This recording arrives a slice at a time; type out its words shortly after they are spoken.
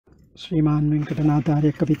श्रीमान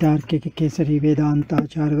वेंकटनाथार्य कवितार्के के केसरी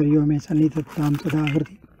वेदांताचार्यवर्यो में सन्निधत्तां सदा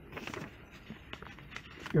हृदि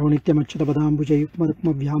यो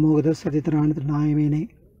नित्यमच्युतपदाम्बुजयुग्मरुक्मव्यामोगदसतितराणतृणायमेने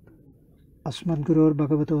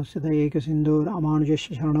अस्मद्गुरोर्भगवतोऽस्य दयैकसिन्धोः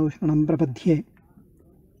रामानुजस्य शरणौ शरणं प्रपद्ये।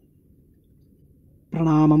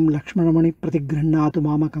 प्रणामं लक्ष्मणमणिप्रतिगृह्णातु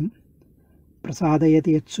मामकं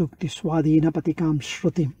प्रसादयति यत्सूक्तिस्वाधीनपतिकां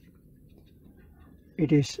श्रुतिम्.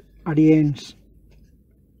 It is Adiyen's,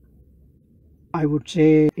 I would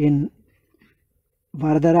say, in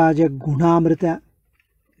Varadharaja Gunamrita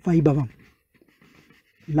Vaibhavam,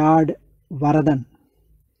 Lord Varadhan,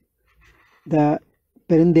 the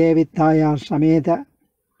Perendevi Thaiyar Sametha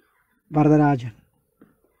Varadharajan.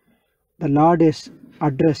 The Lord is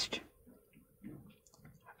addressed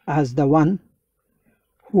as the one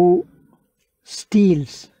who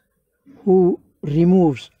steals, who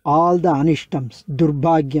removes all the anishtams,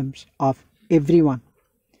 durbhagyams of everyone.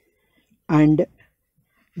 And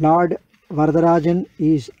Lord Varadharajan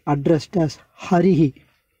is addressed as Harihi.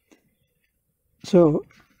 So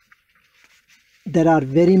there are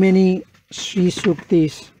very many Sri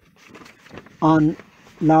Suktis on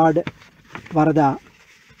Lord Varada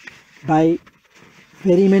by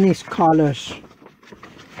very many scholars,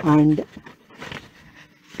 and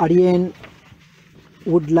Adiyen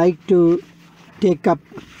would like to take up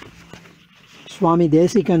Swami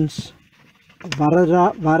Desikan's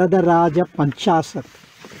Varadharaja Panchasat.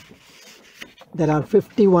 There are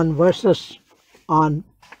 51 verses on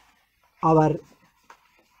our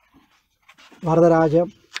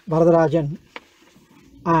Varadharajan,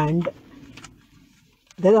 and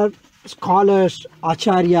there are scholars,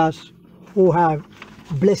 Acharyas, who have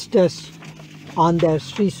blessed us on their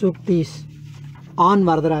Sri Suktis on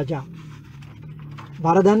Varadharaja.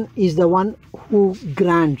 Varadhan is the one who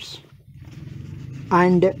grants,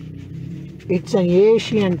 and it's an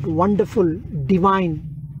ancient, wonderful, divine,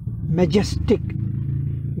 majestic,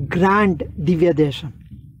 grand Divya Desam.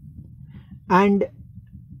 And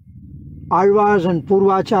Alvas and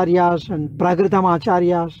Purvacharyas and Prakritam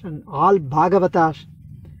Acharyas and all Bhagavatas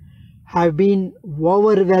have been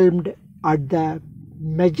overwhelmed at the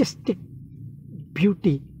majestic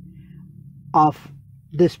beauty of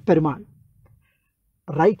this Perumal.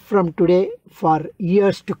 Right from today, for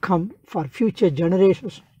years to come, for future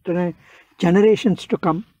generations to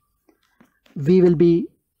come, we will be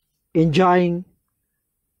enjoying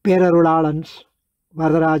Perarulalan's,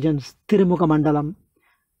 Varadharajan's Tirumukha Mandalam,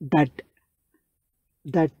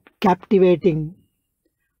 that captivating,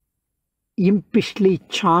 impishly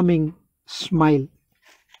charming smile,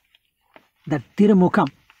 that Tirumukham,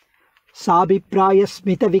 Sabipraya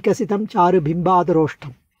Smita Vikasitam Charu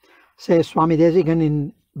Bimbadaroshtam, says Swami Desikan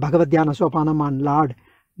in Bhagavad Dhyana Sopanam on Lord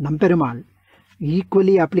Namperumal,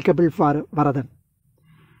 equally applicable for Varadhan.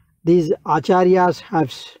 These Acharyas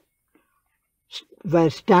were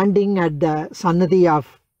standing at the Sannadhi of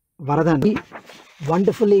Varadhan. He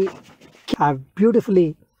wonderfully,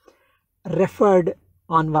 beautifully referred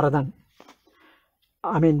on Varadhan.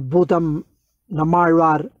 I mean, Bhutam,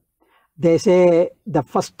 Nammalvar, they say the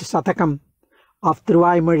first Satakam of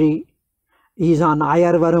Thiruvaimozhi is on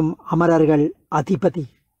Ayarvarum Amarargal Adhipati.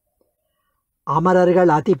 Amarargal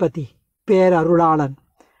Adhipati, Per Arulalan.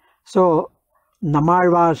 So,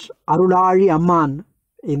 Nammalvar's Arulali Amman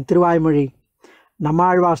in Thiruvaimozhi,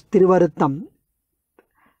 Nammalvar's Thiruvaruttam,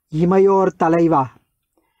 Imayor Talaiva,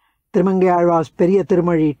 Thirumangaiyalvar's Periya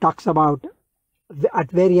Tirumozhi talks about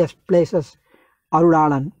at various places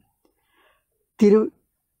Arulalan.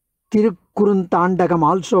 Tirukurunthandagam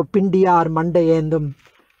also Pindiyar Mandayendum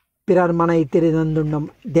Pirar Manai Tirinandundam.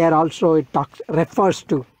 There also it refers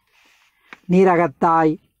to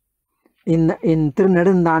Neeragattai in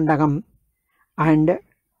Tirunedundandagam, and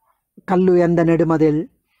Kallu Yanda Nedumadil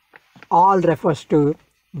all refers to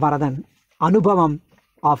Varadhan, Anubhavam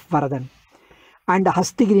of Varadhan. And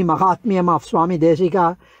Hastigiri Mahatmyam of Swami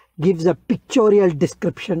Desika gives a pictorial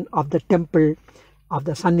description of the temple of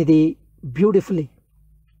the Sannidhi beautifully.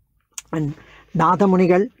 And Natha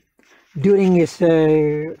Munigal, during his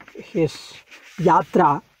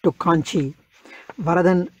yatra to Kanchi,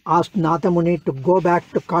 Varadhan asked Natha Muni to go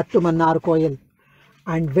back to Kattumannar Koil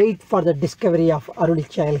and wait for the discovery of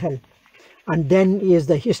Arulichayalgal. And then is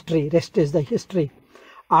the history, rest is the history.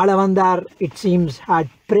 Alavandar, it seems, had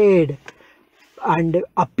prayed and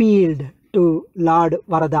appealed to Lord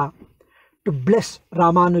Varada to bless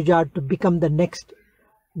Ramanuja to become the next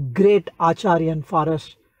great Acharyan for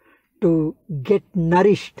us, to get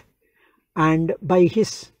nourished and by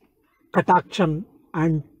his kataksham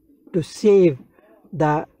and to save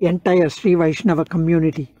the entire Sri Vaishnava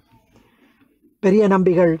community.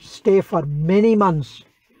 Periyanambigal stay for many months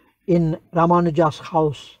in Ramanuja's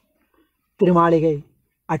house, Tirumaligai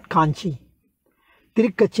at Kanchi.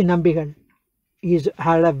 Tirukkachi Nambigal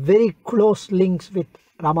had a very close links with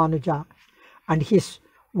Ramanuja, and his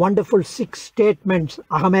wonderful 6 statements,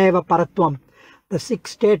 Ahameva Paratvam, the 6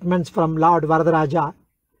 statements from Lord Varadharaja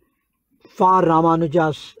for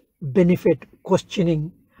Ramanuja's benefit,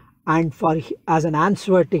 questioning, and as an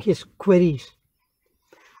answer to his queries,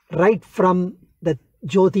 right from the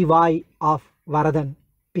Jyoti Vai of Varadan,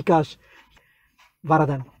 because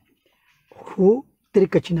Varadan, who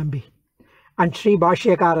Tirukkachi Nambi, and Sri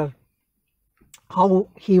Bhashyakarar, how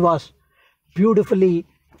he was beautifully,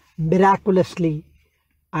 miraculously,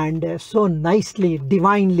 and so nicely,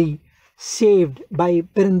 divinely saved by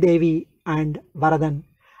Perandevi and Varadan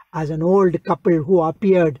as an old couple who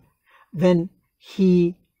appeared when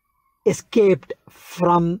he escaped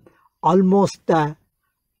from almost the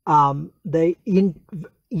ill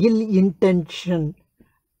intention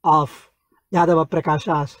of Yadava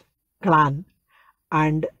Prakasha's clan,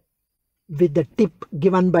 and with the tip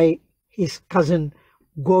given by his cousin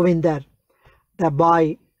Govinder, the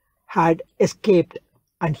boy had escaped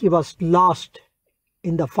and he was lost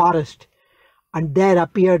in the forest, and there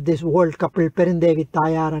appeared this old couple, Perandevi,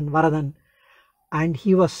 Thaiyar and Varadan, and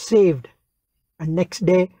he was saved. And next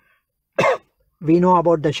day we know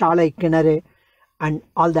about the Shalai Kinare and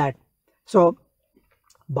all that. So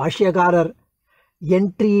Bhashyakarar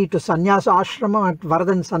entry to Sannyasa Ashrama at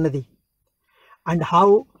Varadan Sannadhi, and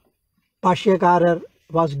how Bhashyakarar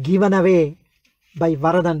was given away by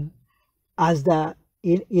Varadan as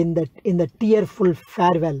in the tearful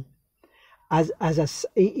farewell,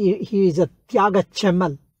 he is a Tyaga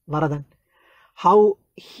Chemmal, Varadan, how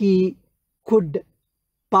he could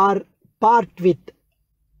part with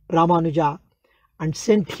Ramanuja and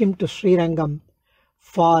sent him to Srirangam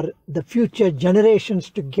for the future generations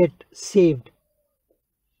to get saved.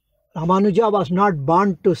 Ramanuja was not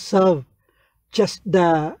born to serve just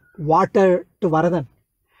the water to Varadan.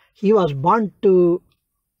 He was born to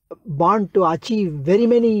achieve very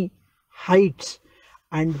many heights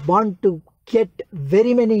and born to get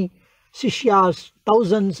very many Sishyas,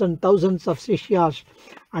 thousands and thousands of Sishyas,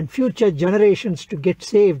 and future generations to get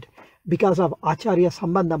saved because of Acharya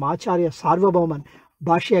Sambandham, Acharya Sarvabhauman,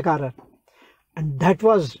 Bhashyakarar. And that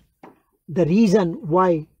was the reason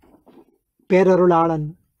why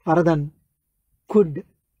Perarulalan Varadan could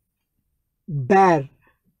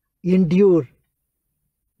endure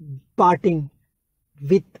parting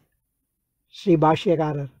with Sri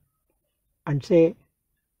Bhashyakarar and say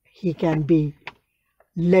he can be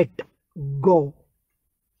let go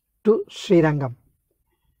to Srirangam.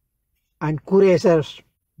 And Kuresa's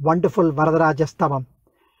wonderful Varadharaja Stavam,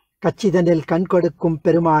 Kachidanil Kankodukkum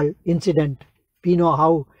Perumal incident, we know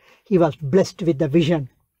how he was blessed with the vision.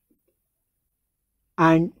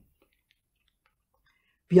 And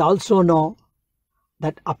we also know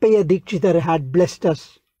that Appaya Dikshitar had blessed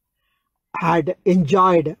us, had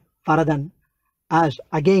enjoyed Varadan, as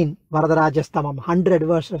again Varadharaja Stavam, 100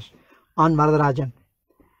 verses on Varadharajan.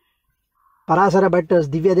 Parasara Bhatta's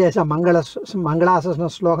Divyadesa Mangalasasana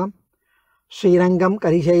Slokam, Srirangam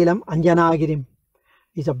Karishailam Anjanagirim,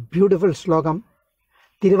 is a beautiful slokam.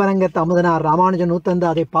 Thiruvarangat Amadana Ramanuja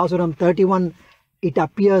Nutanda, the Pasuram 31, it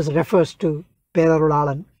appears refers to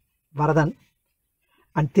Perarulalan Varadan,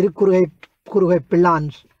 and Tirukurugai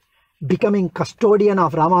Pillans becoming custodian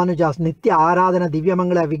of Ramanuja's Nitya Aradhana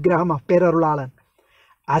Divyamangala Vigraham of Perarulalan,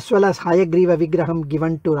 as well as Hayagriva Vigraham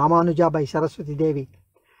given to Ramanuja by Saraswati Devi.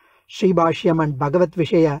 Sri Bhashyam and Bhagavat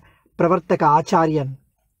Vishaya Pravartaka Acharyan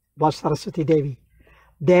was Saraswati Devi.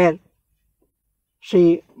 There,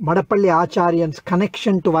 Sri Madapalli Acharyan's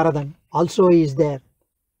connection to Varadan also is there.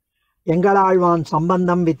 Yengalalvan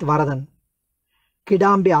Sambandham with Varadan.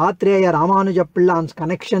 Kidambi Atreya Ramanuja Pillan's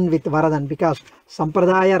connection with Varadan, because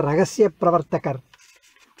Sampradaya Ragasya Pravartakar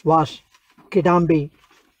was Kidambi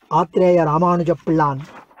Atreya Ramanuja Pillan,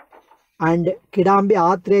 and Kidambi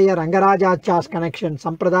Atreya Rangaraja Acha's connection,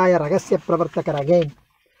 Sampradaya Ragasya Pravartakar again.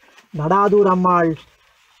 Nadadu Rammal,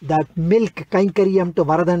 that milk Kainkariyam to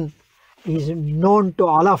Varadan is known to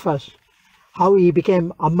all of us, how he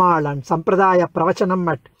became Ammal and Sampradaya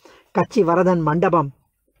Pravachanam at Kachi Varadan Mandabam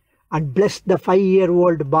and blessed the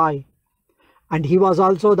 5-year-old boy. And he was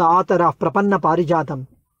also the author of Prapanna Parijatam.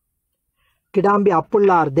 Kidambi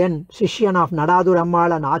Appullar, then Sishyan of Nadadu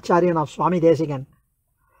Rammal and Acharyan of Swami Desigan.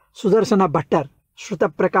 Sudarsana Bhattar, Shruta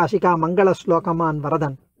Prakashika Mangala Slokama and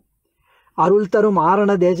Varadan. Arultarum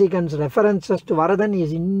Arana Desigan's references to Varadan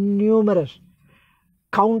is innumerous,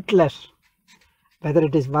 countless. Whether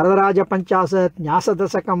it is Varadharaja Panchasat,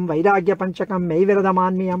 Nyasadasakam, Vairagya Panchakam,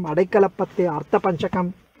 Meiviradamanniyam, Adaikalapatte, Artha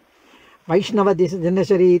Panchakam, Vaishnava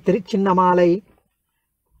Dinashari, Trichinnammalai,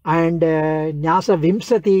 and Nyasa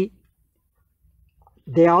Vimsati.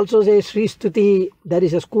 They also say Sri Stuti. There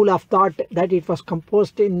is a school of thought that it was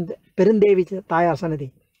composed in Perendevi Thaiyar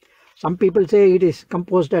Sanadi. Some people say it is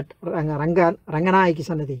composed at Ranganayaki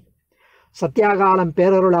Sanadi. Satyagalam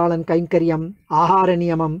Perarulalan Kainkaryam,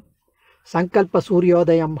 Aharaniyamam, Sankalpa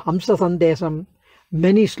Suryodayam, Hamsa Sandesam.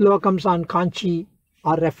 Many slokams on Kanchi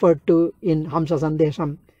are referred to in Hamsa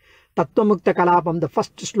Sandesam. Tattvamukta Kalapam, the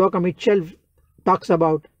first slokam itself talks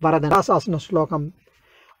about Varadan. Asasana slokam,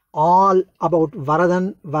 all about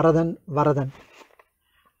Varadan, Varadan, Varadan.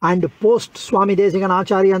 And post Swami Desikan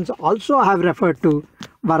Acharyans also have referred to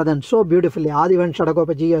Varadan so beautifully. Adiyen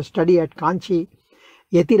Shadagopaji's study at Kanchi,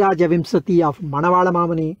 Yetiraja Vimsati of Manavala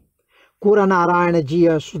Mamuni, Kuranarayana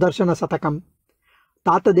Ji's Sudarshana Satakam,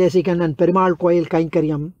 Tata Desikan and Perimal Koil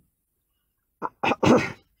Kainkaryam,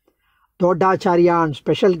 Dodacharya and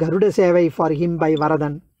special Garuda Sevai for him by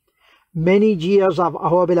Varadan. Many Jias of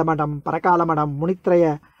Ahobila Madam, Parakala Madam,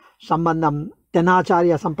 Munitraya Sambandam,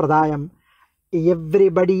 Tenacharya Sampradayam.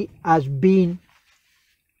 Everybody has been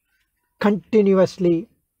continuously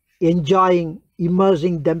enjoying,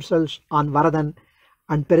 immersing themselves on Varadan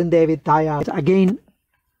and Perendevi Thaiyar. Again,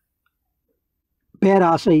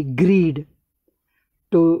 Perasai greed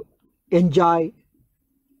to enjoy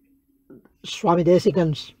Swami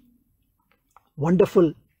Desikan's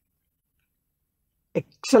wonderful,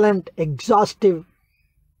 excellent, exhaustive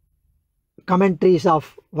commentaries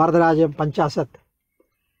of Varadharaja Panchasat,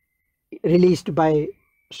 released by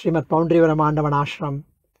Srimad Poundrivara Mandavan Ashram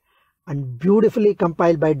and beautifully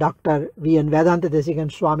compiled by Dr. V.N. Vedanta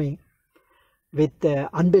Desikan Swami with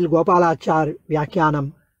Anbil Gopalachar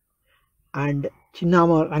Vyakyanam and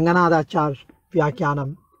Chinnama Ranganadachar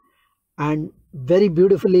Vyakyanam, and very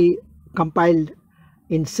beautifully compiled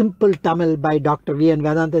in simple Tamil by Dr. V.N.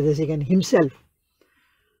 Vedanta Desikan himself.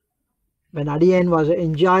 When Adiyen was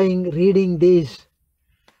enjoying reading these,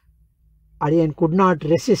 Adiyen could not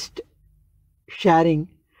resist sharing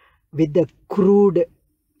with the crude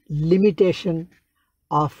limitation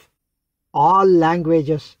of all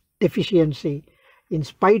languages deficiency. In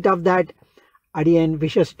spite of that, Adiyen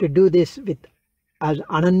wishes to do this with as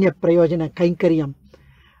Ananya Prayojana Kainkaryam,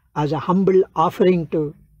 as a humble offering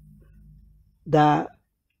to the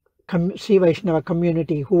Sri Vaishnava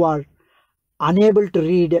community who are unable to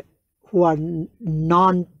read, who are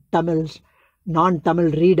non-Tamil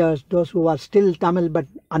readers, those who are still Tamil but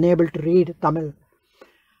unable to read Tamil.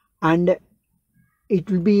 And it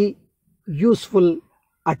will be useful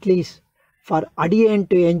at least for Adiyen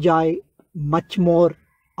to enjoy much more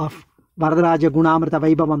of Varadharaja Gunamrita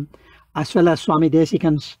Vaibhavam as well as Swami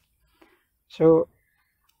Desikan's. So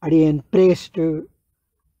Adiyen prays to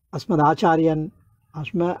Asmad Acharyan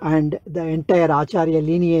and the entire Acharya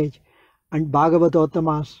lineage and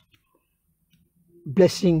Bhagavatottama's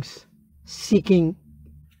blessings, seeking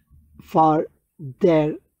for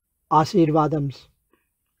their Asirvadams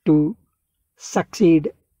to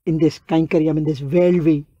succeed in this Kainkaryam, in this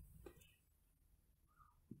Velvi.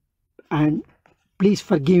 And please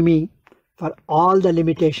forgive me for all the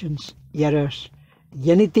limitations, errors.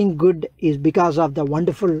 Anything good is because of the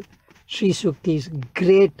wonderful Sri Sukti's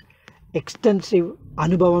great extensive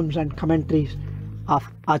anubhavams and commentaries of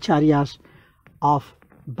Acharyas, of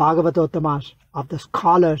Bhagavatottamas, of the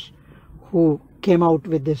scholars who came out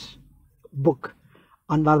with this book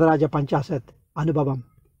on Varadharaja Panchasat Anubhavam.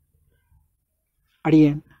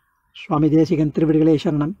 Adiyen Swami Desikan Thiruvadigale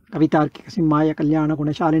Sharanam Kavitarkika Simmaya Kalyana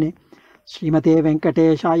Gunashaline Srimathe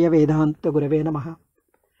Venkateshaya Vedanta Gurave Namaha.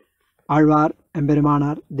 Alvar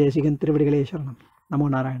Emberimanar Desikan Thiruvadigale Sharanam. Namo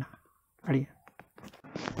Narayana. Adiyen.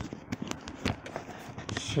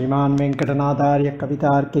 Shriman Venkatanatharya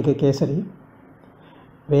Kavitarkika Kesari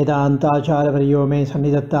Vedantacharya Varyo Me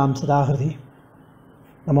Sannidattam Sadahridi.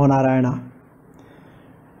 Namo Narayana.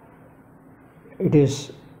 It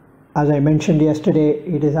is, as I mentioned yesterday,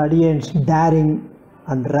 it is Adiyen's daring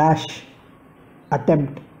and rash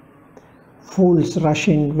attempt, fools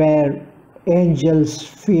rushing where angels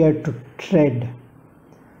fear to tread.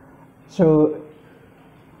 So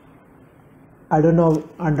I don't know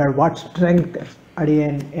under what strength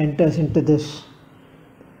Adiyen enters into this.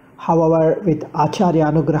 However, with Acharya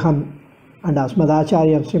Anugraham and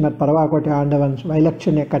Asmadacharya Srimad Paravakoti Andavan's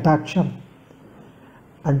Vailakshanya Kataksham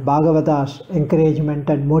and Bhagavata's encouragement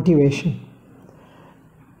and motivation,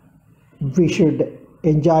 we should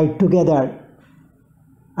enjoy together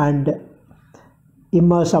and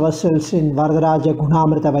immerse ourselves in Varadharaja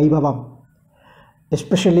Gunamrita Vaibhavam,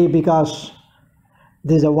 especially because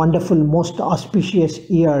this is a wonderful, most auspicious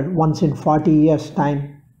year, once in 40 years'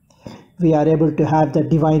 time, we are able to have the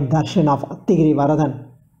divine darshan of Attigiri Varadan.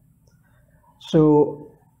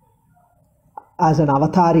 So, as an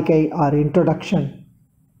avatarikai or introduction,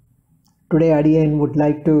 today Adiyen would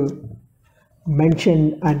like to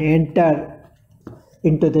mention and enter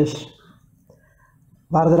into this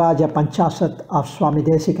Varadharaja Panchasat of Swami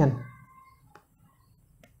Desikan.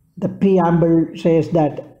 The preamble says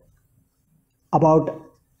that about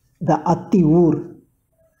the Atti Ur,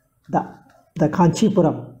 the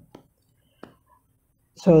Kanchipuram.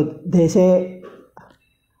 So they say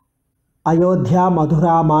Ayodhya,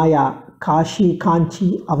 Madhura, Maya, Kashi,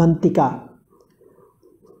 Kanchi, Avantika,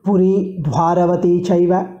 Puri, Dvaravati,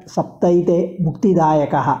 Chaiva, Saptaite,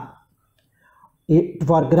 Muktidayakaha.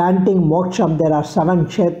 For granting moksham, there are 7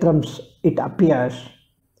 kshetrams, it appears,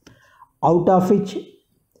 out of which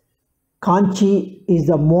Kanchi is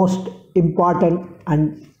the most important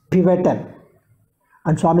and pivotal.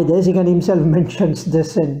 And Swami Desikan himself mentions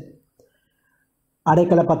this in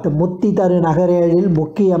Adaikalapattu Muttitaru Nagarelil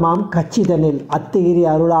Mukkiyamam Kachidanil Attigiri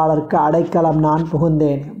Arulalarkku Adaikalam Naan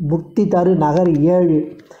Pugunden Muttitaru Nagar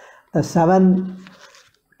 7, the 7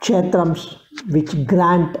 kshetrams which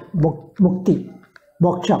grant mukti,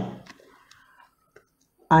 moksha.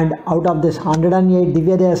 And out of this 108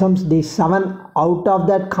 Divya Desams, the 7 out of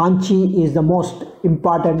that Kanchi is the most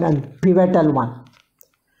important and pivotal one.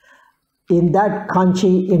 In that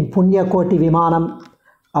Kanchi, in Punya Koti Vimanam,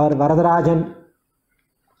 our Varadharajan,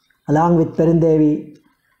 along with Perendevi,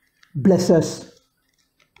 blesses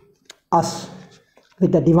us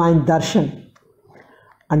with the divine darshan.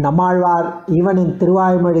 And Nammalvar, even in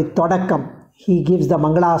Thiruvadigale Thodakkam, he gives the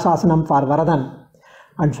Mangalasasanam for Varadan.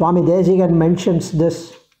 And Swami Desikan mentions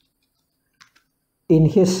this in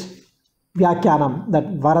his Vyakyanam, that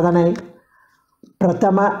Varadane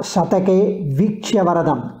Prathama Satake Vikshya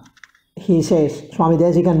Varadam. He says, Swami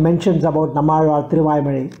Desikan mentions about Nammalvar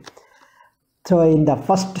Thiruvadigale. So in the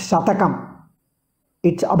first Satakam,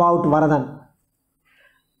 it's about Varadan.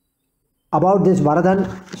 About this Varadan,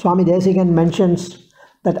 Swami Desikan mentions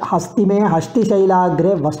that Hastime Hasti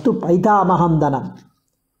Shailagre Vastu Paita Mahamdanam.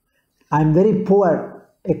 I am very poor,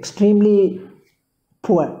 extremely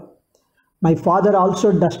poor. My father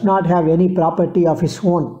also does not have any property of his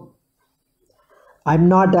own. I am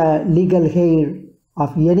not a legal heir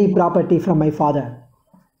of any property from my father.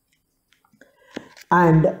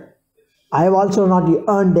 And I have also not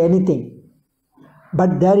earned anything.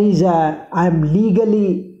 But there is I am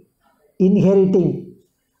legally inheriting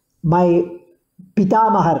my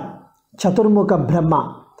Pitamahar, Chaturmukha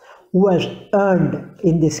Brahma, who has earned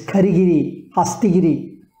in this Karigiri,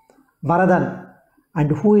 Hastigiri, Varadan,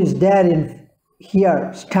 and who is there in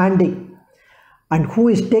here standing, and who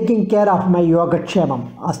is taking care of my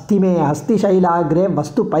Yogatshemam. Astime Hasti Shailagre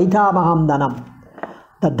Vastu Paithamaham Dhanam.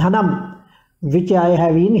 The Dhanam which I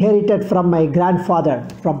have inherited from my grandfather,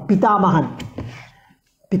 from Pitamahan.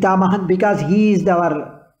 Pitamahan, because he is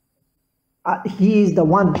the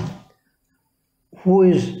one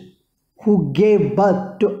who gave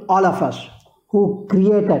birth to all of us, who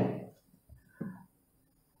created.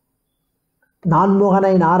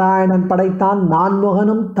 Nanmuhanai Narayanan Padaitan,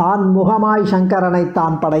 Nanmuhanum Tan Muhamai Shankaranai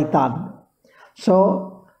Tan Padaitan.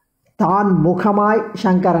 So, Tan Mukhamai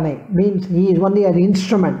Shankaranai means he is only an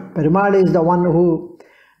instrument. Perumal is the one who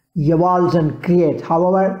evolves and creates.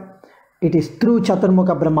 However, it is through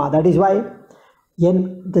Chaturmukha Brahma. That is why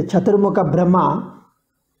in the Chaturmukha Brahma,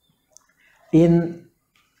 in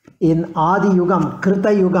Adi Yugam, Krita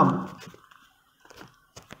Yugam,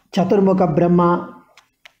 Chaturmukha Brahma,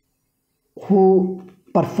 who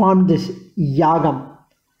performed this Yagam,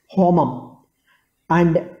 Homam,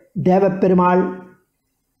 and Deva Perumal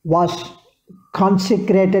was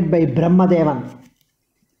consecrated by Brahmadevan.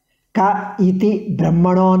 Ka iti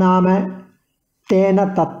Brahmano nama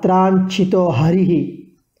tena tatranchito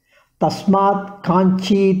harihi tasmat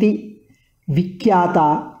kanchiti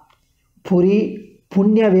vikyata puri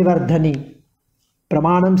punya vivardhani.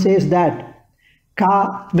 Pramanam says that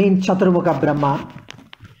Ka means Chaturmukha Brahma.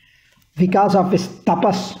 Because of his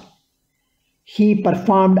tapas, he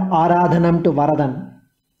performed Aradhanam to Varadan.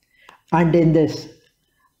 And in this,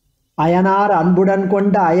 Ayanar Anbudan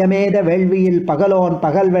Konda Ayameda Velvil Pagalon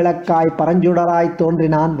Pagal Velakai Paranjudarai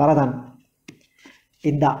Tondrinan Varadan.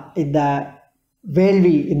 In the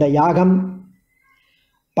Velvi, in the Yagam,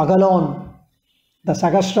 Pagalon, the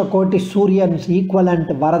Sagastra Koti Suryan's equivalent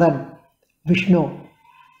Varadan, Vishnu,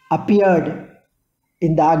 appeared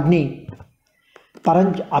in the Agni.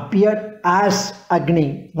 Paranj appeared as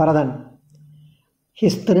Agni, Varadan.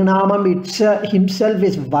 His Trinamam himself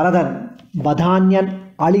is Varadan,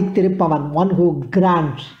 Vadhanyan Alitiripavan, one who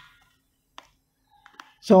grants.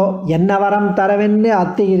 So, Yennavaram Taravenne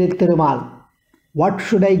Attigiri Thirumal. What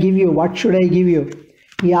should I give you? What should I give you?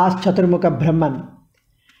 He asked Chaturmukha Brahman.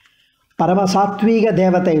 Paramasatviga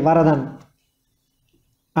Devatai Varadan.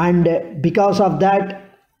 And because of that,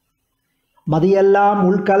 Madiyallam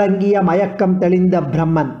Ulkalangiya Mayakkam Telinda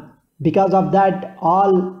Brahman. Because of that,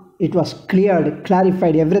 all it was cleared,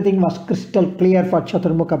 clarified, everything was crystal clear for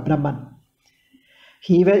Chaturmukha Brahman.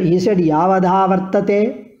 He said, Yavadha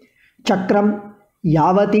Vartate Chakram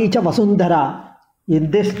Yavati Cha Vasundhara.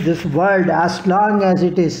 In this world, as long as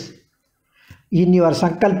it is in your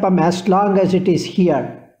Sankalpam, as long as it is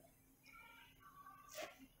here,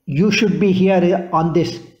 you should be here on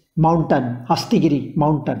this mountain, Hastigiri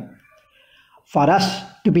mountain, for us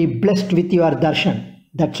to be blessed with your darshan.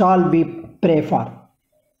 That's all we pray for.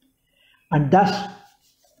 And thus,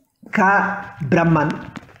 Ka Brahman,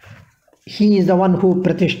 he is the one who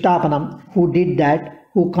Pratishtapanam, who did that,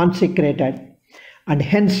 who consecrated. And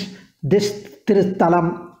hence, this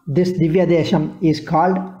Tirthalam, this Divya Desham is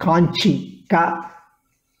called Kanchi. Ka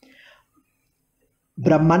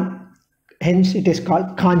Brahman. Hence it is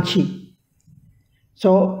called Kanchi.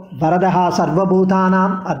 So, Varadaha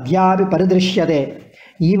Sarvabhutanam Adhyapi Paridrishyate.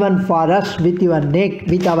 Even for us with our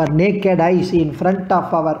naked eyes in front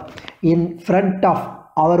of our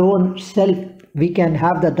own self, we can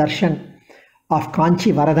have the darshan of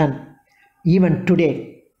Kanchi Varadan. Even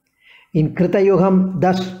today. In Krita Yugam,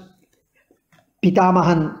 thus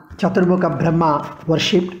Pitamahan Chaturmukha Brahma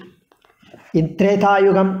worshipped. In Treta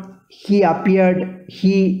Yugam, he appeared,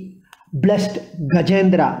 he blessed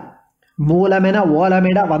Gajendra. Moolamena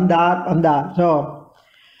Volameda Vandar. So,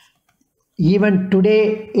 even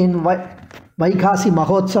today in Vaikhasi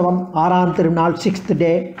Mahotsavam, Aran Tirunal, 6th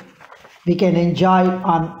day, we can enjoy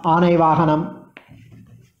on Anai Vahanam.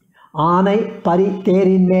 Anai Pari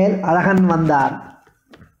Terin Mel Arahan Vandar.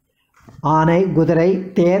 Anai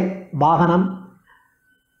Gudarai Ter Vahanam.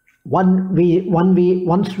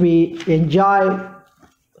 Once we enjoy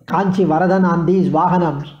Kanchi Varadan on these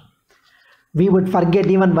Vahanams, we would forget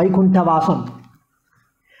even Vaikuntha Vasam.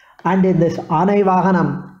 And in this Anai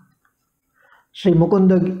Vahanam, Sri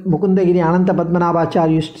Mukundagiri Ananta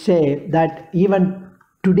Padmanabhacharya used to say that even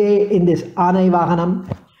today in this Anai Vahanam,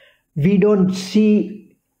 we don't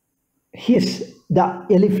see the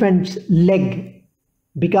elephant's leg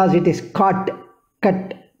because it is cut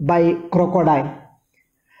by crocodile.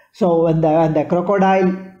 So when the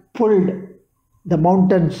crocodile pulled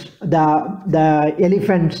the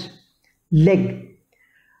elephant's leg,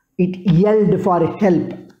 it yelled for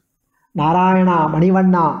help. Narayana,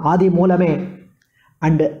 Manivanna, Adi Moolame,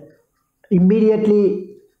 and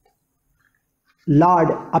immediately Lord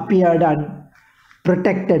appeared and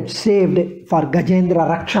protected, saved for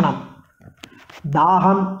Gajendra Rakshanam.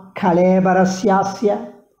 Daham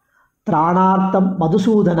Kalebarasya Tranartam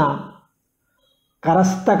Madhusudana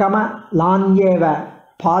Karastakama Lanyeva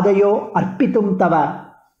Padayo Arpitum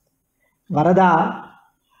Tava. Varada,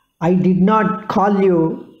 I did not call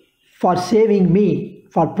you for saving me,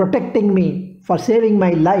 for protecting me, for saving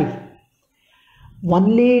my life.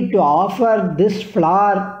 Only to offer this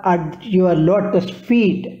flower at your lotus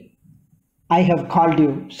feet, I have called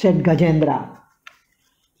you, said Gajendra.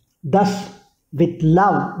 Thus, with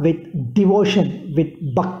love, with devotion, with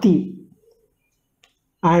bhakti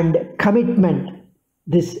and commitment,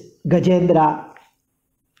 this Gajendra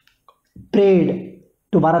prayed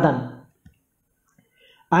to Varadan.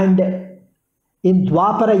 And in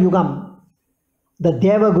Dwapara Yugam, the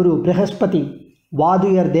Devaguru, Brihaspati,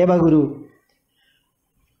 Vaduyar Devaguru,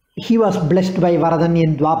 he was blessed by Varadan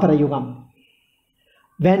in Dwapara Yugam.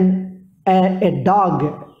 When a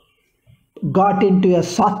dog got into a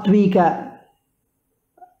Satvika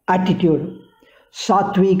attitude,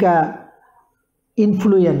 Satvika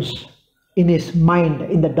influence in his mind,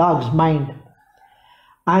 in the dog's mind,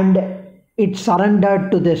 and it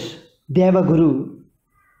surrendered to this Devaguru.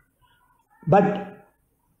 But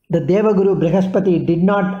the Devaguru Brihaspati did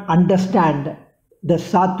not understand the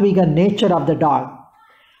Satvika nature of the dog,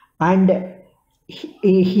 and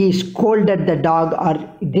he scolded the dog or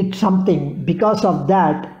did something. Because of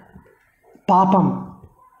that, Papam,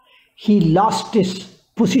 he lost his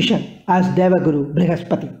position as Devaguru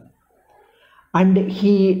Brihaspati, and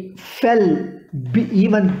he fell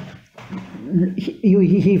even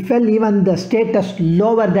the status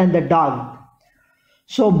lower than the dog.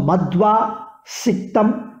 So Madhva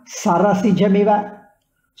Siktam Sarasijamiva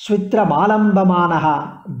Switra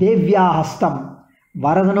Malambamanaha Devya Hastam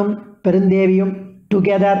Varadanum Perindeviyum,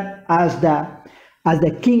 together as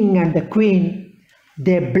the king and the queen,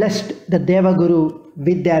 they blessed the Devaguru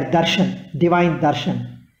with their darshan, divine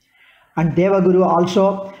darshan. And Devaguru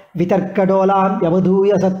also vitarkadolam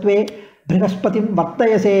yavadhuya satve brihaspatim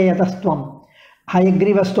vartayase yatastvam.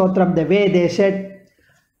 Hayagriva Stotram, the way they said,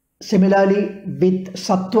 similarly with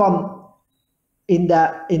Sattvam in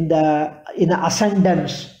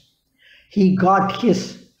ascendance, he got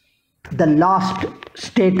the last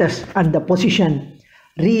status and the position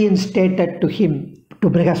reinstated to him, to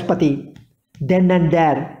Brihaspati, then and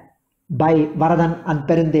there by Varadan and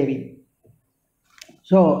Perendevi.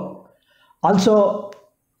 So also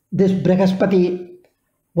this Brihaspati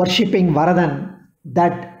worshipping Varadan,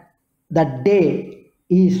 that day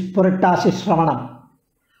is Puratasi Shravanam.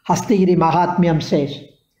 Hastigiri Mahatmyam says.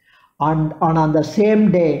 And on the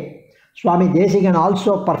same day, Swami Desikan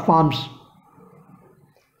also performs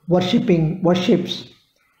worships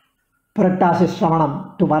Puratasi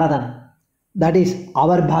Shravanam to Varadan. That is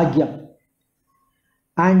our Bhagyam.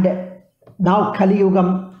 And now Kali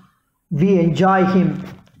Yugam, we enjoy him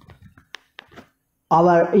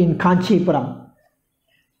in Kanchipuram.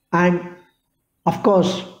 And of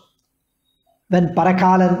course, when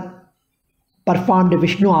Parakalan performed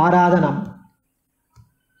Vishnu Aradhanam,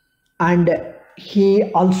 and he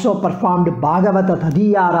also performed Bhagavata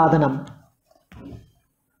Thadiya Aradhanam,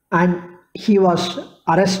 and he was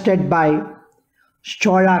arrested by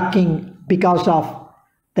Chola king because of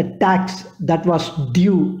the tax that was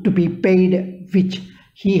due to be paid, which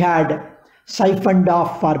he had siphoned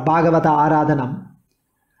off for Bhagavata Aradhanam.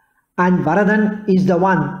 And Varadan is the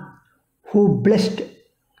one who blessed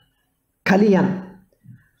Kaliyan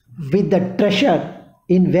with the treasure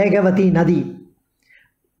in Vegavati Nadi,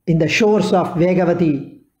 in the shores of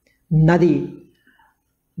Vegavati Nadi.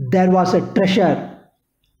 There was a treasure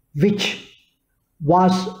which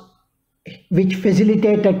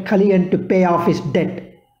facilitated Kaliyan to pay off his debt.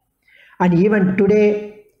 And even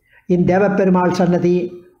today in Deva Perumal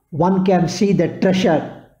Sannadhi, one can see the treasure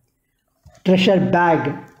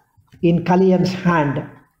bag in Kaliyan's hand.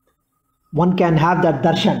 One can have that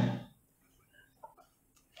darshan.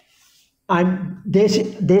 And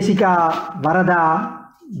Desika, Varada,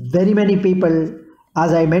 very many people,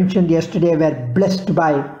 as I mentioned yesterday, were blessed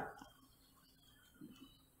by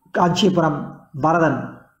Kanchipuram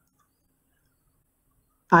Varadan.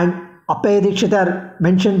 And Appaya Dikshitar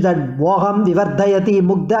mentions that Moham Vivardayati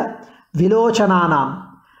Mugda Vilochananam.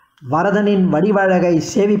 Varadanin Vadivalagai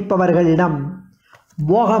Sevipavargalidam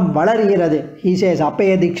Moham Valariyiradu. He says,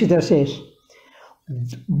 Appaya Dikshitar says,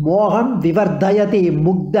 Moham Vivardayati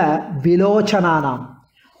Mugda Vilochananam.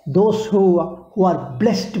 Those who are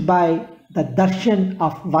blessed by the darshan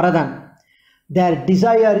of Varadan, their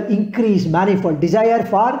desire increase manifold. Desire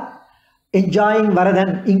for enjoying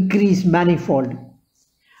Varadan increase manifold.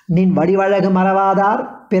 Nin Vadivalaga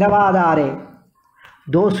Maravadar Piravadare.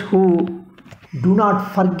 Those who do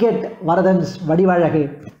not forget Varadan's Vadivalage,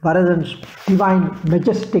 Varadan's divine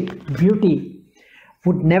majestic beauty,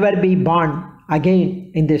 would never be born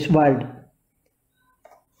again in this world.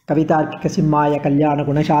 Kavitarkika Simmaya Kalyana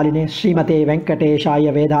Gunashaline Srimathe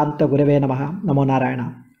Venkateshaya Vedanta Gurave Namaha Namo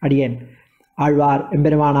Narayana. Adiyen Alvar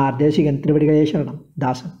Emberemanar Desikan Thiruvadigale Sharanam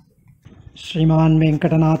Daasan. Sriman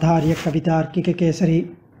Venkatanatharya Kavitarkika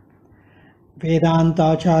Kesari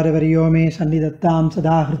Vedanta Acharya Varyome Sannidattam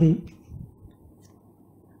Sadahriti.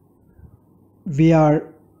 We are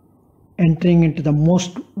entering into the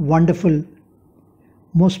most wonderful,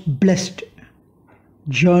 most blessed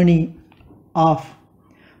journey of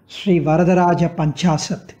Sri Varadharaja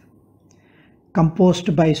Panchasat,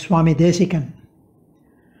 composed by Swami Desikan.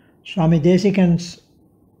 Swami Desikan's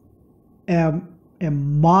a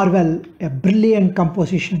marvel, a brilliant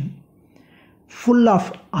composition, full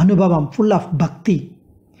of anubhavam, full of bhakti,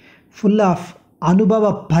 full of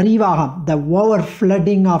anubhava parivaham, the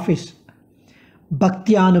overflooding of his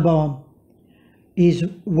bhakti anubhavam is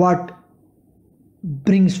what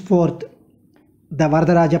brings forth the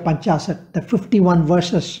Varadharaja Panchasat, the 51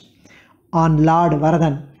 verses on Lord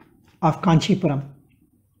Varadan of Kanchipuram.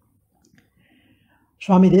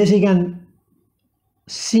 Swami Desikan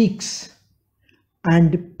seeks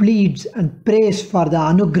and pleads and prays for the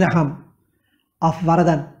anugraham of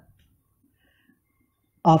Varadan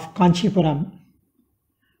of Kanchipuram,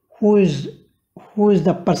 who is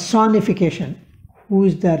the personification, who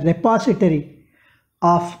is the repository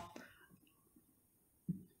of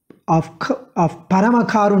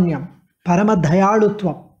Paramakarunyam,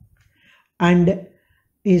 Paramadayalutvam, and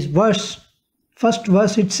his first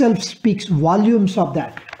verse itself speaks volumes of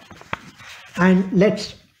that. And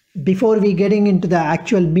before we getting into the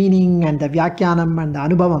actual meaning and the Vyakyanam and the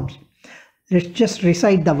Anubhavams, let's just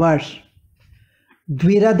recite the verse.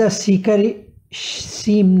 Dvirada Sikari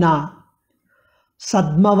Simna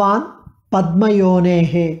Sadmavan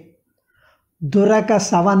Padmayonehe Duraka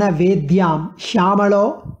Savana Vedyam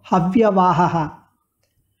Shyamalo Havyavahaha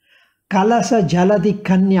Kalasa Jaladi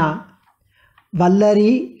Kanya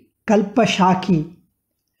Vallari Kalpashaki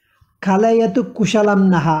Kalayatu Kushalam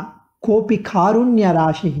Naha Kopi Karunya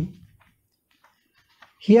Rashi.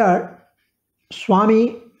 Here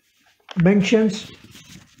Swami mentions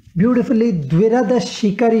beautifully Dvirada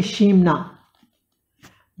Shikari Shimna,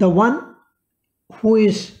 the one who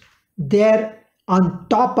is there on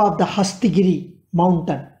top of the Hastigiri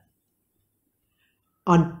mountain.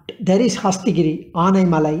 There is Hastigiri,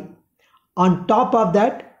 Anaimalai. On top of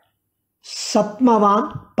that,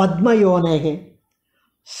 Satmavan Padmayonehe.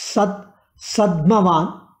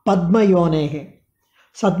 Sadmavan Padmayonehe.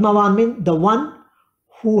 Sadmavan means the one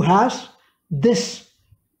who has this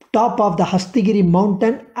top of the Hastigiri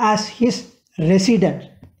mountain as his residence,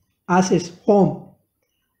 as his home,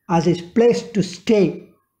 as his place to stay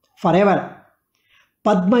forever.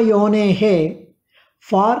 Padmayonehe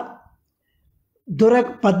for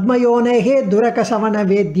Padmayonehe Durakasavana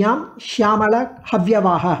Vedyam Shyamala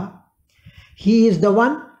Havyavaha. He is the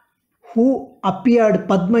one who appeared,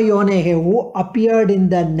 Padmayonehe, who appeared in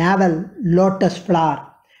the navel lotus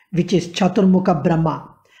flower, which is Chaturmukha Brahma.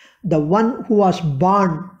 The one who was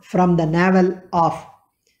born from the navel of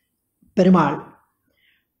Perumal,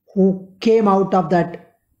 who came out of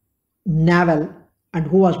that navel and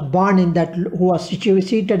who was born in that, who was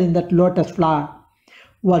seated in that lotus flower,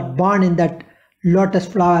 who was born in that lotus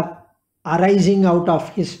flower arising out of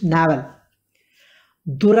his navel.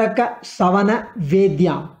 Duraka Savana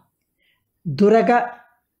Vedyam. Turaga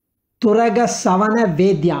Savana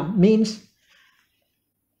Vedyam means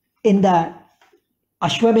in the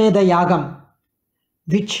Ashwamedha Yagam,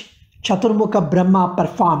 which Chaturmukha Brahma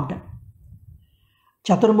performed.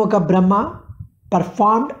 Chaturmukha Brahma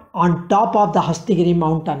performed on top of the Hastigiri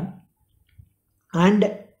mountain,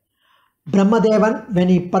 and Brahmadevan, when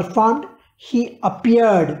he performed, he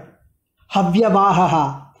appeared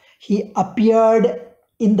Havyavahaha. He appeared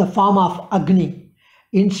in the form of Agni.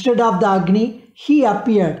 Instead of the Agni, he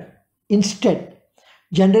appeared instead.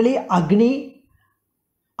 Generally, Agni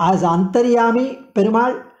as Antaryami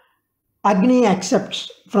Perumal, Agni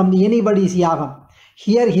accepts from anybody's Yagam.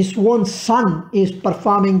 Here his own son is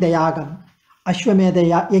performing the Yagam,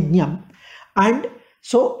 Ashwamedha Yajnam, and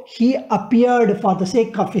so he appeared for the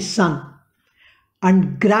sake of his son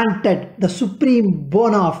and granted the supreme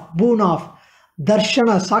boon of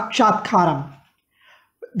Darshana Sakshatkaram.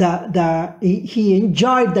 He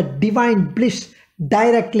enjoyed the divine bliss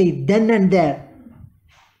directly then and there.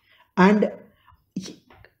 And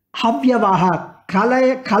Havyavaha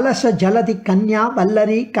Kalasa Jalati Kanya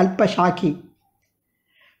Vallari Kalpashaki.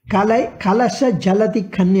 Kalasa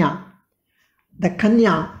Jalati Kanya, the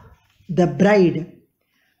Kanya, the bride,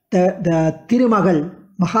 the Tirumagal,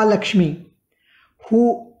 Mahalakshmi,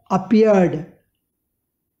 who appeared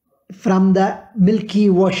from the Milky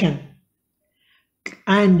Ocean.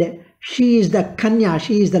 And she is the Kanya,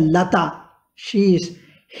 she is the Lata, she is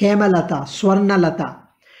Hemalata, Swarnalata.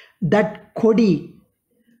 That Kodi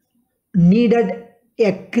needed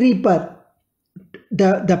a creeper,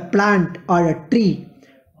 the plant or a tree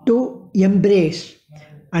to embrace,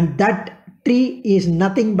 and that tree is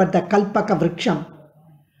nothing but the Kalpaka Vriksham,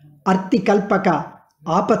 Arti Kalpaka,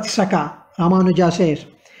 Apatsaka. Ramanuja says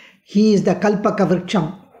he is the Kalpaka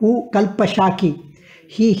Vriksham, who Kalpashaki.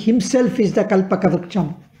 He himself is the Kalpaka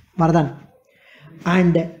Vriksham, Vardhan.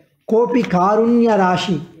 And Kopi Karunya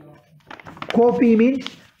Rashi. Kopi means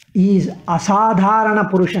he is Asadharana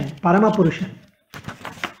Purushan, Parama Purushan.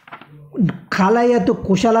 Kalayatu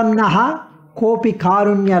Kushalam Naha, Kopi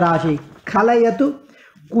Karunya Rashi. Kalayatu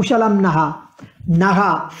Kushalam Naha.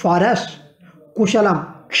 Naha for us,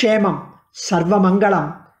 Kushalam, Kshemam,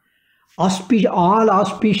 Sarvamangalam, all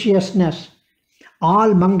auspiciousness, all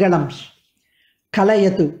Mangalams.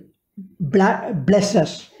 Kalayatu, bless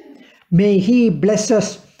us. May he bless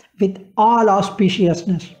us with all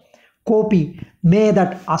auspiciousness. Kopi, may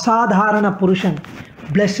that Asadharana Purushan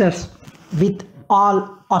bless us with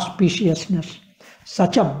all auspiciousness.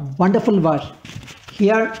 Such a wonderful verse.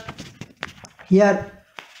 Here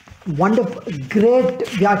wonderful, great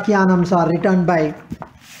Vyakyanams are written by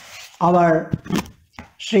our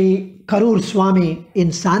Sri Karur Swami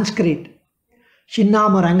in Sanskrit.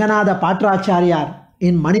 Chinnama Ranganatha Patracharya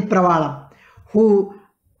in Manipravalam,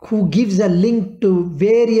 who gives a link to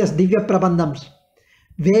various Divya Prabandhams,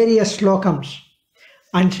 various slokams.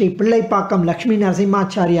 And Sri Pillaipakam Lakshmi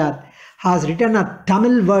Narasimhacharya has written a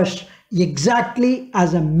Tamil verse exactly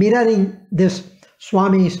as a mirroring this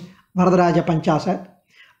Swami's Varadharaja Panchasat.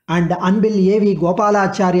 And the Anbil A.V. Gopala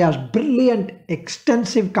Acharya's brilliant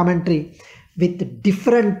extensive commentary with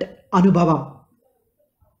different Anubhavam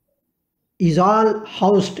is all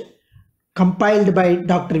housed, compiled by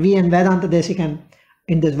Dr. V.N. Vedanta Desikan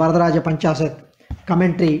in this Varadharaja Panchasat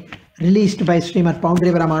commentary released by Srimad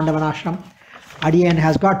Poundrivara Mandavanashram. Adiyen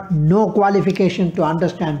has got no qualification to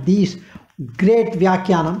understand these great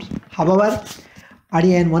Vyakhyanams. However,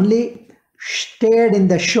 Adiyen only stayed in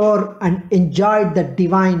the shore and enjoyed the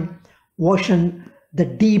divine ocean, the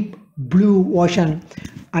deep blue ocean,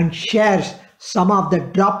 and shares some of the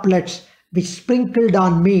droplets which sprinkled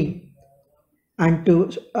on me, and to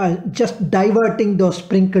just diverting those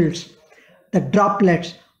sprinkles, the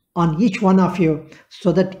droplets on each one of you,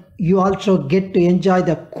 so that you also get to enjoy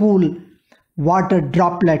the cool water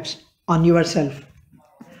droplets on yourself.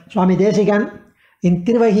 Swami Desikan in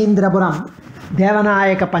Tiruvahindrapuram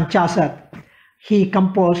Devanayaka Panchasat he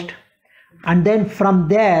composed, and then from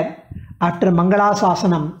there, after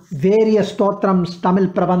Mangalasasanam, various stotrams, Tamil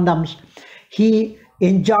prabandhams, he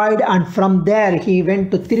enjoyed, and from there he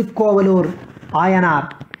went to Tirukkovalur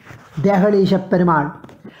Ayanar, Dehalisha Perumal,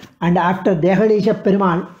 and after Dehalisha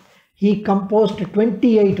Perumal, he composed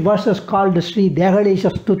 28 verses called Sri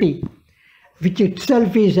Dehalisha Stuti, which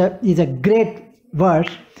itself is a great verse,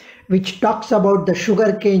 which talks about the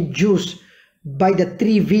sugarcane juice by the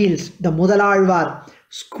three wheels, the Mudalalvar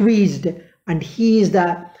squeezed, and he is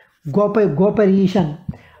the Goparishan.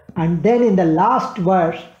 And then in the last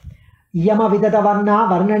verse, Yama Vidata Varna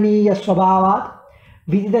Varnaniya Swabhavat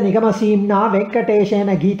Vidita Nigamasimna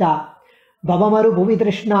Venkateshena Gita Bhavamaru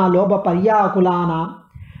Bhuvitrishna Loba Parya Kulana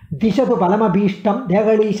Dishatu Palama Bhishtam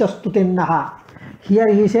Dehalisha Stutinnaha.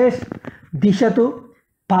 Here he says Dishatu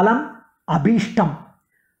Palam Abhishtam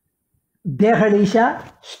Dehalisha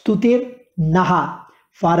Stutir Naha.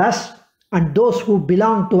 For us and those who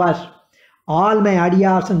belong to us, all my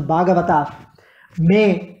Adiyas and Bhagavatas,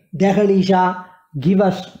 may Dehalisha give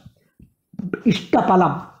us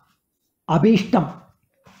Ishtapalam, Abhishtam,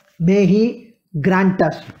 may he grant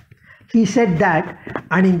us. He said that,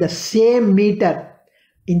 and in the same meter,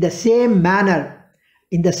 in the same manner,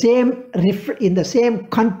 in the same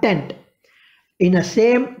content, in the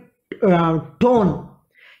same tone,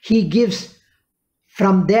 he gives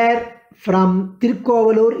from there. From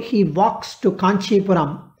Tirukkovalur, he walks to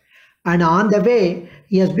Kanchipuram, and on the way,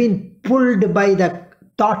 he has been pulled by the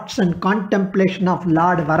thoughts and contemplation of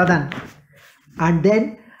Lord Varadan. And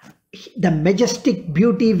then the majestic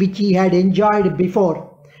beauty which he had enjoyed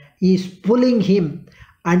before is pulling him,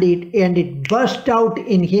 and it burst out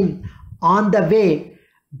in him on the way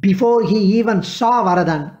before he even saw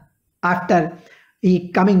Varadan. After he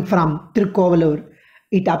coming from Tirukkovalur,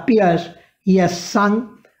 it appears he has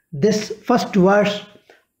sung this first verse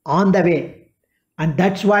on the way, and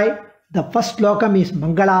that's why the first slokam is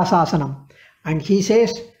Mangalasasanam, and he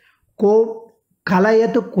says Ko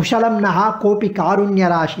Kalayatu Kushalam Naha Kopi Karunya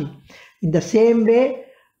Rashi. In the same way,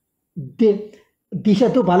 Dishatu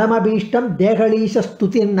Balamabhishtam Dehalisha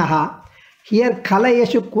Stutin Naha. Here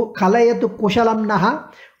Kalayatu Kushalam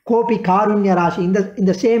Naha Kopi Karunya Rashi. In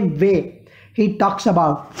the same way, he talks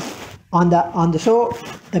about so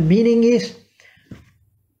the meaning is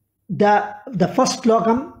the first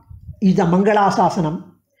slokam is the Mangalasasanam,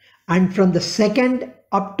 and from the second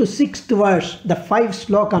up to sixth verse, the 5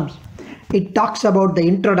 slokams, it talks about the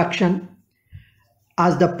introduction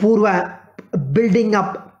as the Purva building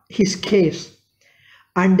up his case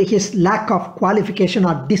and his lack of qualification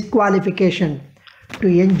or disqualification to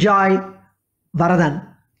enjoy Varadan,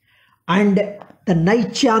 and the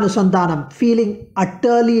Naichyanusandanam, feeling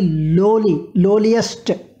utterly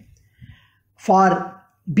lowliest for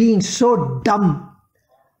being so dumb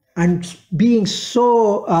and being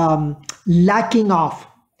so lacking of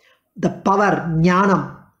the power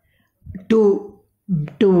jnanam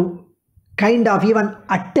to kind of even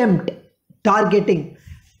attempt targeting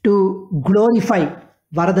to glorify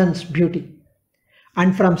Varadan's beauty.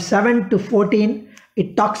 And from 7 to 14,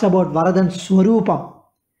 it talks about Varadan's Swarupam,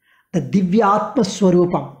 the Divyatma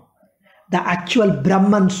Swarupam, the actual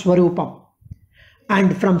Brahman Swarupam.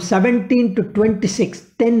 And from 17 to 26,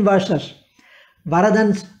 10 verses,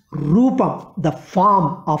 Varadan's Rupam, the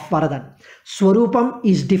form of Varadan. Swarupam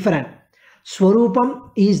is different.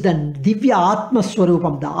 Swarupam is the Divya Atma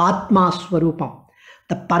Swarupam, the Atma Swarupam,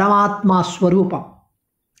 the Paramatma Swarupam,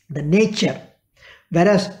 the nature.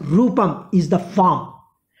 Whereas Rupam is the form.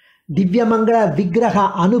 Divya Mangala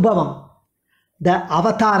Vigraha Anubhavam, the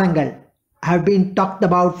avatarangal, have been talked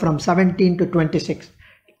about from 17 to 26,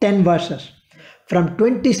 10 verses. From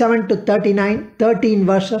 27 to 39, 13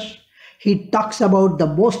 verses, he talks about the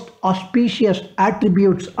most auspicious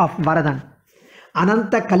attributes of Varadan.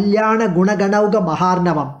 Ananta Kalyana Gunaganauga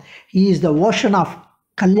Maharnavam. He is the ocean of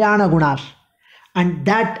Kalyana Gunas. And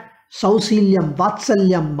that Sausilyam,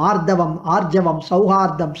 Vatsalyam, Mardavam, Arjavam,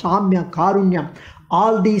 Sauhardam, Samya, Karunyam,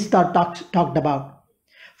 all these are talked about.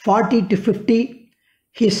 40 to 50,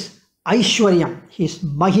 his Aishwaryam, his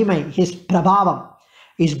Mahimai, his Prabhavam,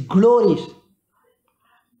 his glories,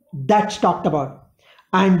 that's talked about.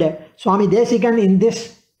 And Swami Desikan in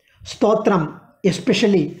this Stotram,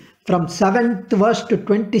 especially from 7th verse to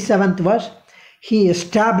 27th verse, he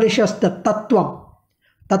establishes the Tattvam.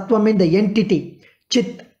 Tattvam means the entity,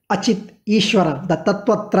 Chit, Achit, Ishwaram, the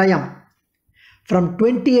Tattvatrayam. From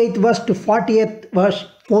 28th verse to 40th verse,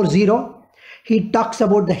 40, he talks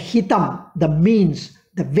about the Hitam, the means,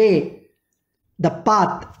 the way, the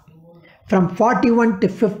path. From 41 to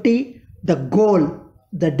 50, the goal,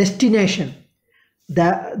 the destination, the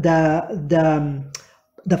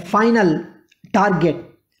final target,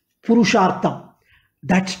 Purushartham,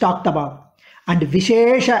 that's talked about. And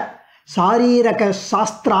Vishesha Sariraka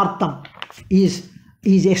Sastrartham is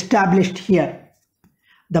established here.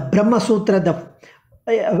 The Brahma Sutra,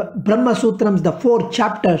 Brahma Sutrams, the 4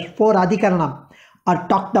 chapters, 4 Adhikaranam are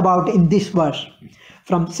talked about in this verse.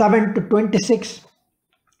 From 7 to 26,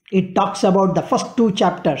 it talks about the first 2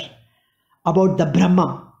 chapters about the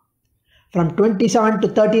Brahma. From 27 to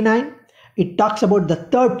 39, it talks about the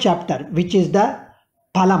 3rd chapter, which is the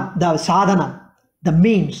Palam, the Sadhana, the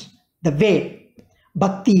means, the way,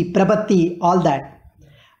 Bhakti, Prabhati, all that.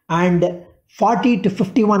 And 40 to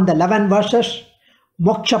 51, the 11 verses,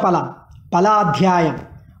 Moksha Palam, Paladhyayam,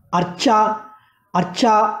 Archa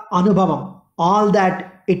Anubhavam, all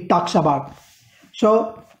that it talks about.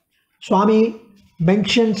 So Swami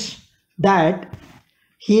mentions that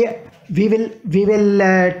here we will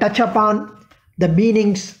touch upon the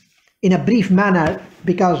meanings in a brief manner,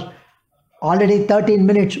 because already 13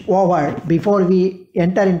 minutes over before we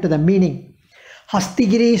enter into the meaning.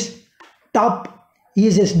 Hastigiri's top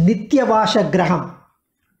is his Nityavasha Graham,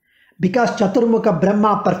 because Chaturmukha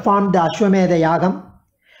Brahma performed the Ashwamedha Yagam,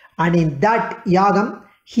 and in that Yagam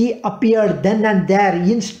he appeared then and there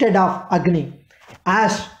instead of Agni,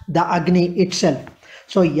 as the Agni itself.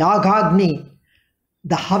 So Yagagni,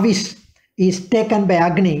 the Havis, is taken by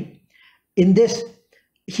Agni. In this,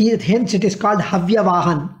 hence it is called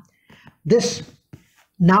Havyavahan. This,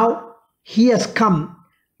 now he has come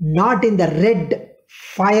not in the red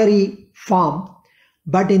fiery form,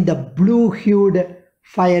 but in the blue-hued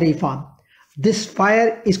fiery form. This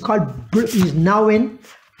fire is now in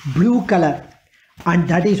blue color, and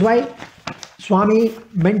that is why Swami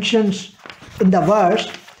mentions in the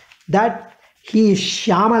verse that he is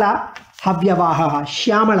Shyamala Havyavaha,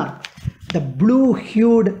 Shyamala, the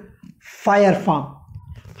blue-hued fire form.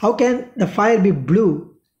 How can the fire be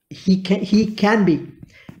blue? He can be,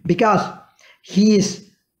 because he is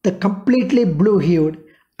the completely blue-hued,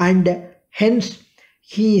 and hence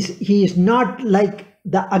he is not like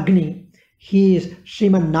the Agni. He is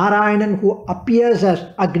Sriman Narayanan, who appears as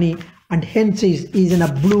Agni, and hence is in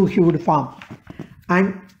a blue-hued form.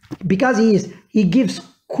 And because he gives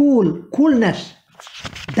coolness,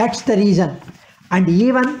 that's the reason. And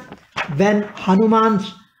even when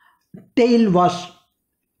Hanuman's tail was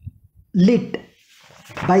lit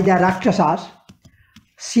by the Rakshasas,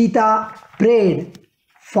 Sita prayed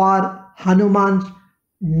for Hanuman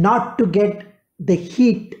not to get the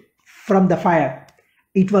heat from the fire.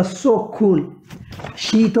 It was so cool.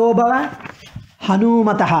 Shitobhava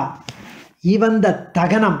Hanumataha. Even the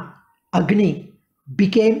Daganam, Agni,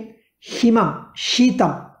 became Himam,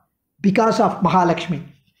 Shitam, because of Mahalakshmi.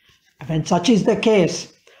 When such is the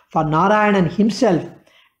case, for Narayanan himself,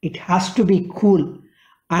 it has to be cool.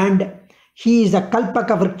 And he is a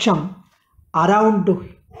Kalpaka Vriksham, around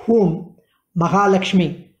whom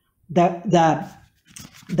Mahalakshmi, the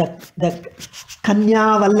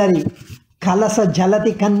Kanya Vallari, Kalasa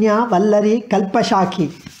Jalati Kanya Vallari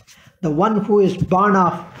Kalpashaki, the one who is born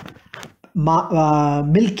of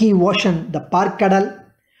Milky Ocean, the Parkadal,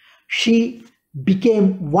 she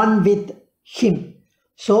became one with him.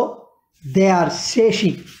 So they are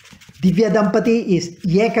Seshi. Divya Dampati is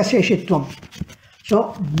Eka Seshitvam.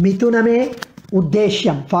 So Mituname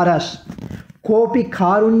Uddeshyam for us. Kopi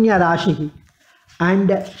Karunya Rashihi. And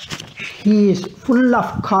he is full of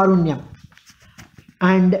Karunyam.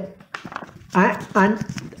 And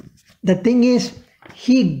the thing is,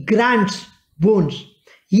 he grants boons.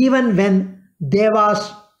 Even when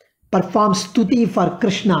Devas perform stuti for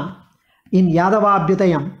Krishna in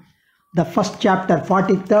Yadavabhyutayam, the first chapter,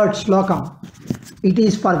 43rd slokam, it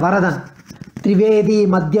is for Varadan. Trivedi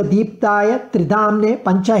Madhya Deeptaya Tridamne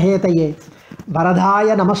Panchahetaye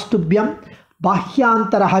Varadhaya Namastubhyam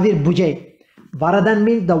Bahyantara Havir Bhuje. Varadan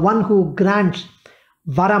means the one who grants.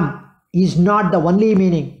 Varam is not the only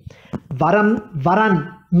meaning. Varan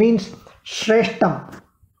means Shreshtam.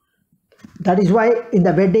 That is why in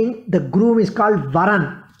the wedding the groom is called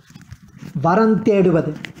Varan. Varan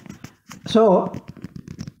Teduvadu. So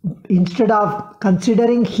instead of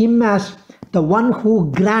considering him as the one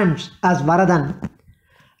who grants as Varadan,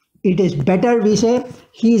 it is better we say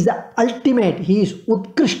he is the ultimate, he is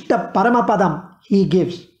Utkrishta Paramapadam he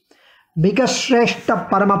gives. Because Shreshta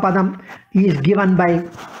Paramapadam is given by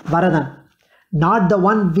Varadan, not the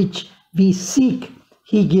one which we seek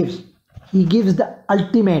he gives. He gives the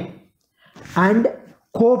ultimate. And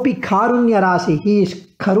Kopi Karunya Rasi, he is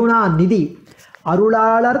Karuna Nidhi.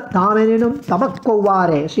 Arulalar Tameninum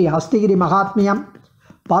Tamakkovare, Sri Hastigiri Mahatmyam,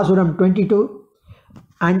 Pasuram 22.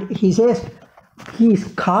 And he says he is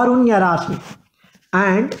Karunya Rasi.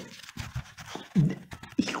 And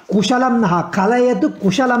Kushalam Naha, Kalayatu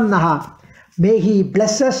Kushalam Naha. May he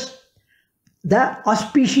bless us the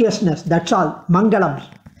auspiciousness, that's all, Mangalams.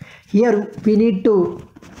 Here we need to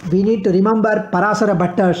remember Parasara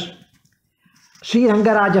Bhattar's Sri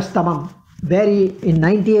Rangarajastamam, where he, in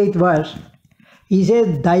 98th verse, he says,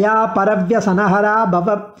 Daya Paravya Sanahara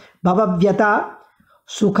Bhavavyata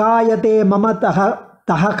Sukhayate Mama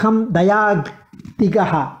Tahakam Daya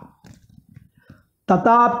Tigaha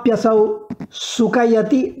Tatapyasau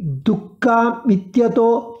Sukhayati Dukka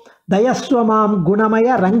Mityato Dayaswamam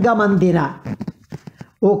Gunamaya Rangamandira.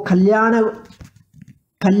 O Kalyana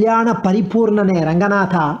Paripurnane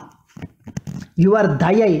Ranganatha, your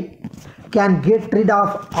Dayai can get rid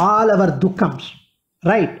of all our dukkams,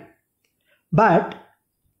 right? But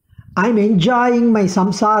I'm enjoying my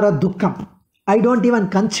samsara dukkam. I don't even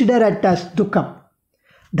consider it as dukkam.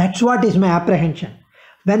 That's what is my apprehension.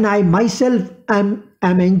 When I myself am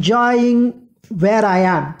enjoying where I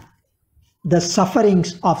am, the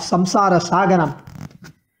sufferings of samsara sagaram.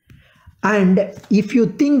 And if you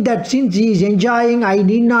think that since he is enjoying, I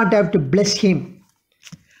need not have to bless him.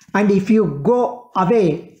 And if you go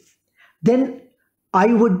away, then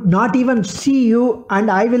I would not even see you,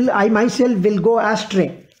 and I myself will go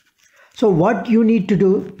astray. So what you need to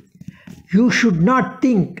do, you should not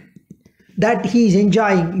think that he is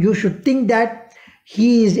enjoying. You should think that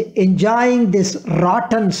he is enjoying this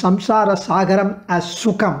rotten samsara sagaram as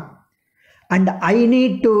sukham. And I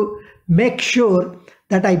need to make sure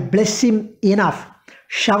that I bless him enough,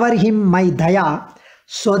 shower him my daya,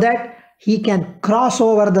 so that he can cross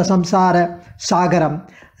over the samsara sagaram,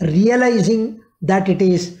 realizing that it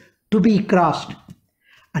is to be crossed.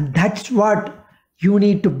 And that's what you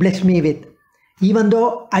need to bless me with, even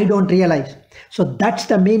though I don't realize. So that's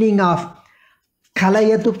the meaning of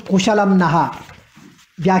Kalayatu Kushalam Naha.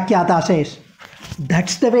 Vyakyata says,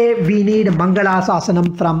 that's the way we need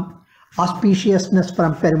Mangalasasanam from auspiciousness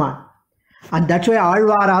from Perumal. And that's why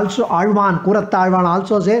Alvan Kurattalvan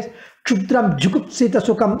also says, Kshudram Jukupsita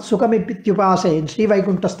Sukamipityupase in Sri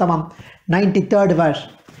Vaikuntastamam, 93rd verse.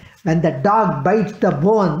 When the dog bites the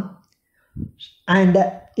bone and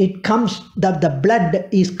it comes, the blood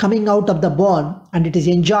is coming out of the bone and it is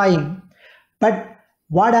enjoying. But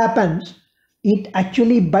what happens? It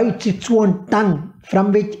actually bites its own tongue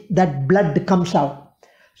from which that blood comes out.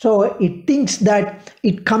 So it thinks that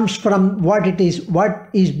it comes from what is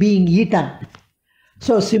being eaten.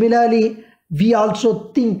 So similarly, we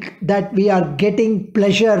also think that we are getting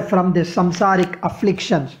pleasure from the samsaric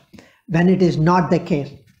afflictions when it is not the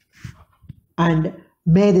case. And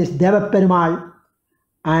may this Deva Perumal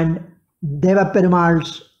and Deva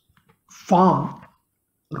Perumal's form,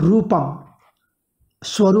 Rupam,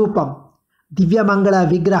 Swarupam, Divya Mangala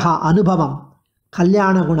Vigraha Anubhavam,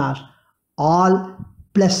 Kalyana Gunas, all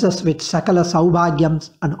bless us with Sakala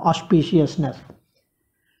Saubhagyams and auspiciousness.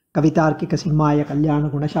 Kavitarkika Simhaya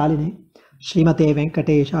Kalyana Gunashaline, Srimathe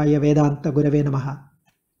Venkateshaya Vedanta Gurave Namaha.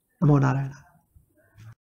 Namo Narayana.